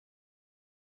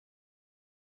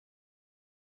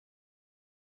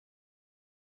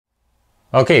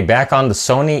Okay, back on the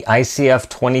Sony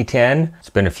ICF-2010. It's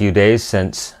been a few days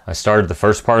since I started the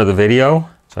first part of the video.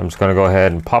 So I'm just gonna go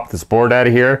ahead and pop this board out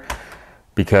of here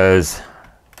because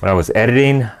when I was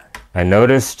editing, I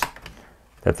noticed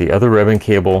that the other ribbon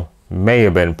cable may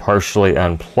have been partially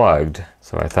unplugged.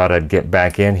 So I thought I'd get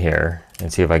back in here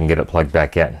and see if I can get it plugged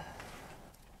back in.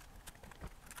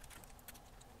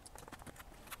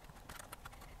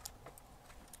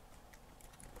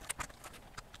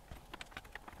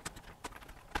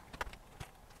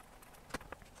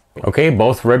 Okay,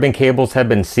 both ribbon cables have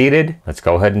been seated. Let's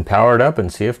go ahead and power it up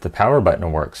and see if the power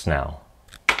button works now.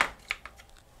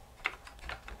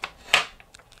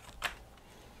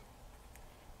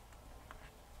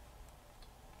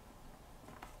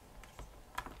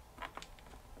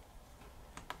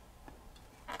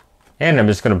 And I'm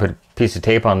just going to put a piece of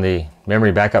tape on the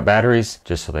memory backup batteries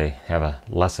just so they have a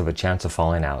less of a chance of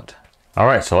falling out. All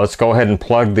right, so let's go ahead and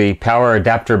plug the power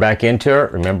adapter back into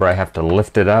it. Remember, I have to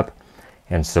lift it up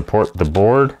and support the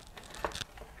board.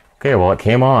 Okay, well, it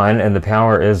came on and the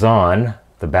power is on.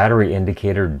 The battery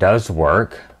indicator does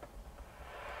work.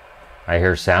 I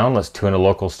hear sound. Let's tune a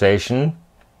local station.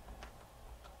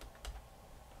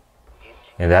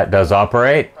 And that does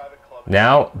operate.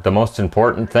 Now, the most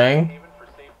important thing,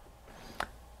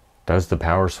 does the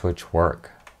power switch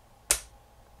work?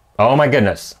 Oh my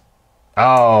goodness.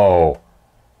 Oh,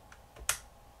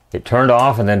 it turned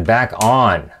off and then back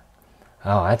on.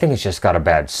 Oh, I think it's just got a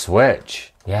bad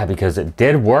switch. Yeah, because it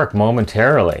did work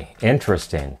momentarily.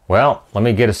 Interesting. Well, let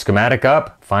me get a schematic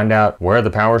up, find out where the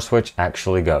power switch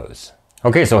actually goes.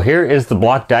 Okay, so here is the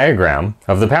block diagram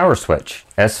of the power switch,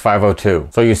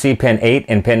 S502. So you see pin 8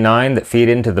 and pin 9 that feed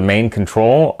into the main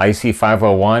control,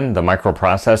 IC501, the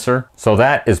microprocessor. So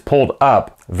that is pulled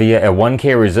up via a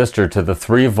 1K resistor to the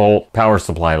 3-volt power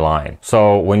supply line.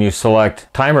 So when you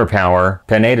select timer power,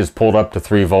 pin 8 is pulled up to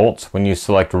 3 volts. When you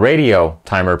select radio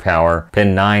timer power,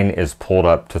 pin 9 is pulled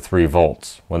up to 3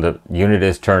 volts. When the unit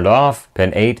is turned off,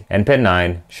 pin 8 and pin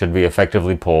 9 should be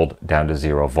effectively pulled down to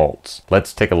 0 volts.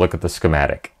 Let's take a look at the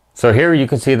schematic. So here you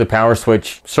can see the power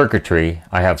switch circuitry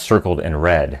I have circled in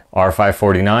red.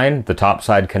 R549, the top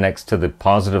side connects to the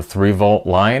positive 3-volt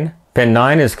line. Pin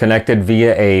 9 is connected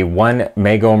via a 1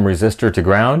 megohm resistor to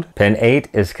ground. Pin 8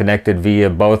 is connected via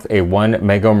both a 1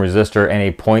 megohm resistor and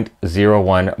a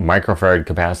 0.01 microfarad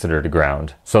capacitor to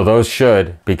ground. So those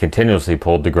should be continuously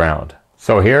pulled to ground.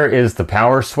 So here is the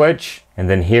power switch, and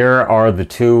then here are the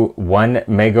two 1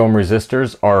 megohm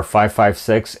resistors,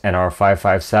 R556 and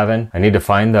R557. I need to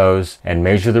find those and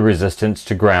measure the resistance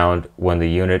to ground when the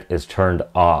unit is turned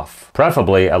off.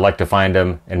 Preferably, I'd like to find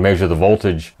them and measure the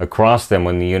voltage across them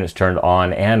when the unit's turned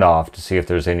on and off to see if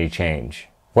there's any change.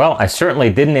 Well, I certainly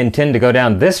didn't intend to go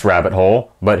down this rabbit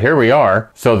hole, but here we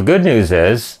are. So the good news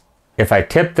is, if I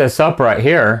tip this up right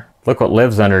here, look what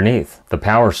lives underneath, the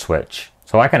power switch.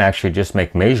 So I can actually just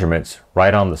make measurements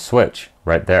right on the switch,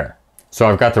 right there. So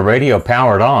I've got the radio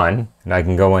powered on, and I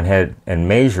can go ahead and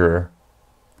measure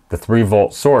the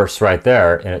 3-volt source right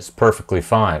there, and it's perfectly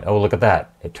fine. Oh, look at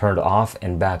that. It turned off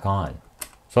and back on.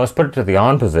 So let's put it to the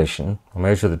on position. I'll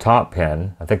measure the top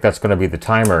pin. I think that's going to be the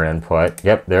timer input.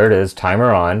 Yep, there it is,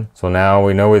 timer on. So now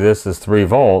we know this is 3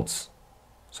 volts.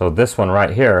 So this one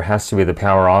right here has to be the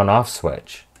power on-off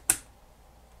switch.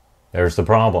 There's the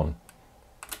problem.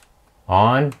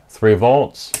 On, 3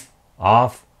 volts,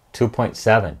 off,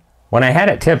 2.7. When I had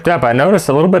it tipped up, I noticed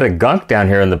a little bit of gunk down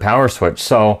here in the power switch.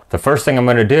 So the first thing I'm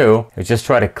going to do is just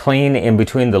try to clean in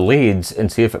between the leads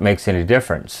and see if it makes any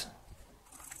difference.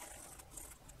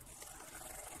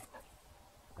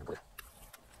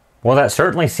 Well, that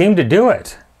certainly seemed to do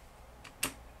it.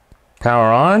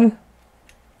 Power on.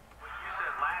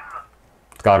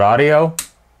 It's got audio.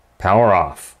 Power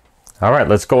off. All right,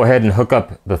 let's go ahead and hook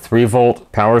up the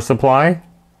 3-volt power supply.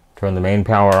 Turn the main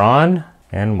power on,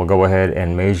 and we'll go ahead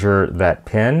and measure that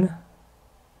pin.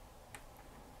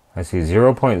 I see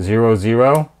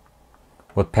 0.00.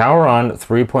 With power on,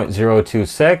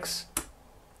 3.026.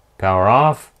 Power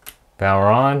off, power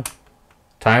on,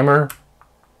 timer.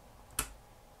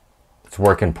 It's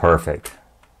working perfect.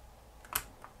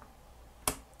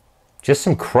 Just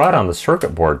some crud on the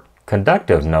circuit board,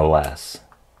 conductive no less.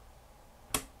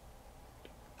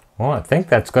 Well, I think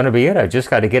that's going to be it. I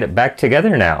just got to get it back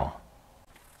together now.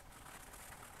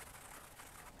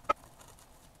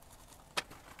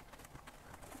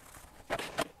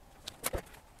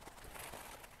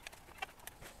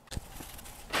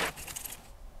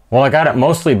 Well, I got it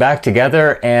mostly back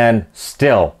together and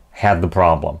still had the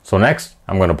problem. So next,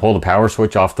 I'm going to pull the power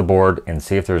switch off the board and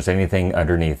see if there's anything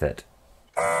underneath it.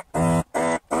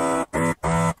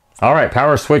 All right,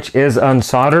 power switch is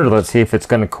unsoldered. Let's see if it's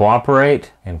going to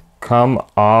cooperate and come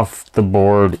off the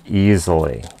board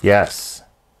easily. Yes.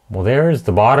 Well, there's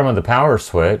the bottom of the power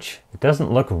switch. It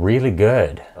doesn't look really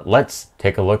good. Let's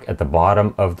take a look at the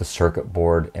bottom of the circuit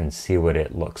board and see what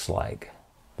it looks like.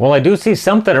 Well, I do see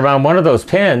something around one of those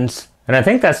pins, and I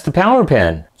think that's the power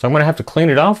pin. So I'm going to have to clean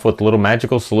it off with a little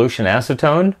magical solution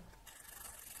acetone.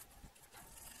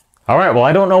 All right, well,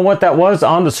 I don't know what that was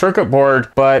on the circuit board,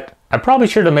 but I probably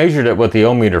should have measured it with the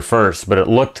ohmmeter first, but it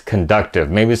looked conductive.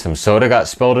 Maybe some soda got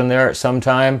spilled in there at some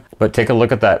time, but take a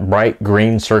look at that bright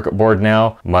green circuit board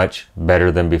now. Much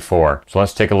better than before. So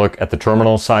let's take a look at the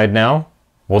terminal side now.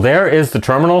 Well, there is the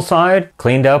terminal side,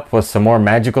 cleaned up with some more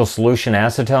magical solution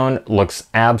acetone. Looks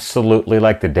absolutely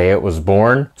like the day it was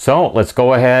born. So let's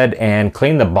go ahead and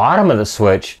clean the bottom of the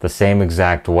switch the same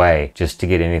exact way, just to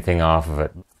get anything off of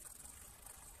it.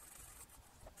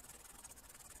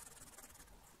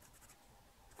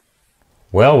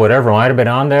 Well, whatever might have been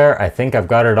on there, I think I've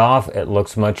got it off. It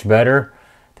looks much better.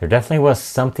 There definitely was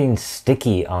something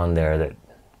sticky on there that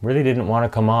really didn't want to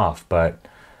come off, but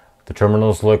the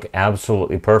terminals look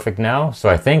absolutely perfect now. So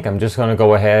I think I'm just going to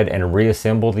go ahead and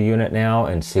reassemble the unit now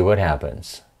and see what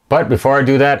happens. But before I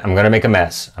do that, I'm going to make a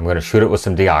mess. I'm going to shoot it with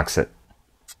some deoxit.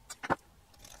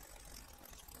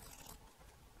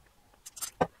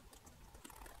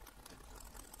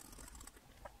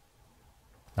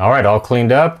 All right, all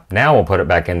cleaned up. Now we'll put it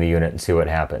back in the unit and see what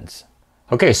happens.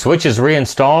 Okay, switch is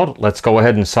reinstalled. Let's go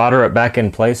ahead and solder it back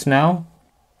in place now.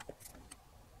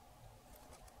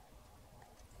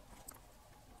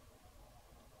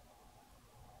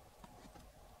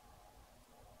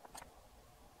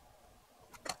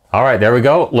 All right, there we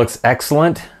go. Looks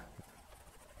excellent.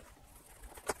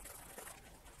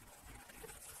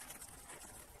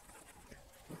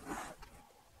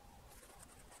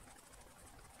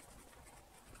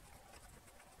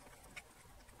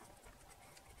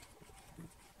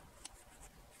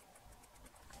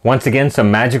 Once again,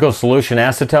 some magical solution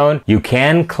acetone. You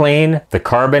can clean the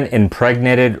carbon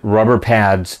impregnated rubber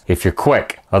pads if you're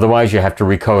quick. Otherwise, you have to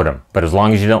recoat them. But as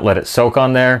long as you don't let it soak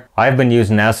on there, I've been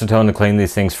using acetone to clean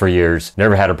these things for years.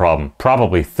 Never had a problem.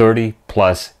 Probably 30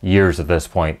 plus years at this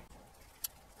point.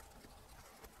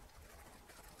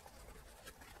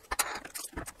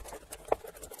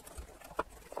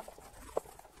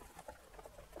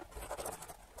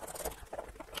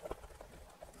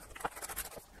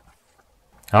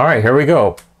 All right, here we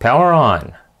go. Power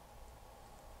on.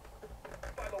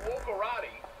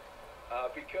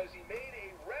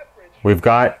 We've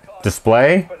got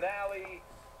display.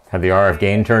 Have the RF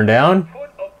gain turned down.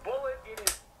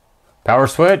 Power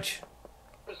switch.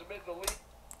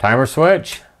 Timer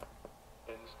switch.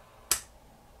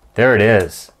 There it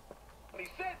is.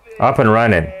 Up and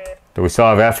running. Do we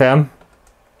still have FM?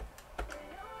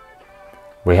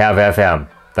 We have FM.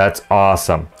 That's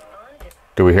awesome.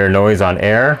 Do we hear noise on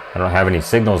air? I don't have any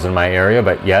signals in my area,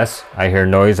 but yes, I hear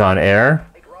noise on air.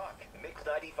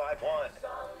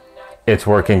 It's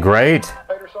working great.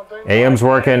 AM's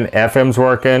working, FM's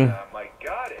working.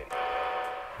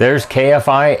 There's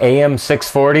KFI AM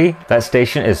 640. That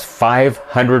station is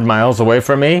 500 miles away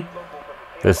from me.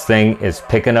 This thing is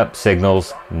picking up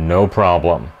signals, no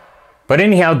problem. But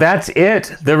anyhow, that's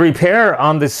it. The repair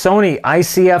on the Sony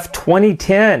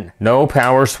ICF-2010. No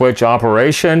power switch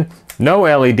operation. No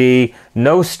LED,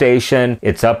 no station,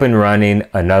 it's up and running,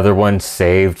 another one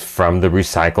saved from the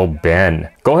recycle bin.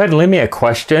 Go ahead and leave me a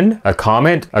question, a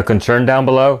comment, a concern down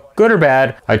below, good or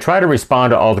bad. I try to respond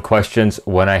to all the questions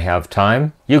when I have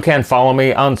time. You can follow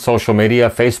me on social media,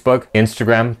 Facebook,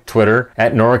 Instagram, Twitter,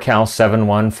 at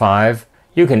NorCal715.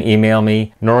 You can email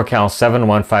me,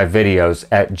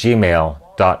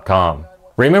 norcal715videos@gmail.com.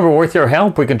 Remember, with your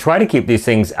help, we can try to keep these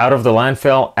things out of the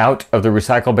landfill, out of the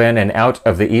recycle bin, and out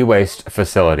of the e-waste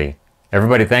facility.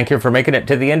 Everybody, thank you for making it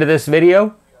to the end of this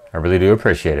video. I really do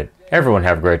appreciate it. Everyone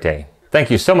have a great day.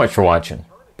 Thank you so much for watching.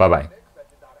 Bye-bye.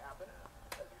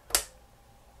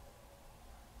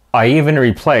 I even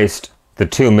replaced the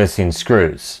 2 missing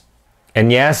screws.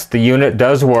 And yes, the unit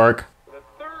does work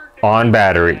on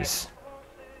batteries.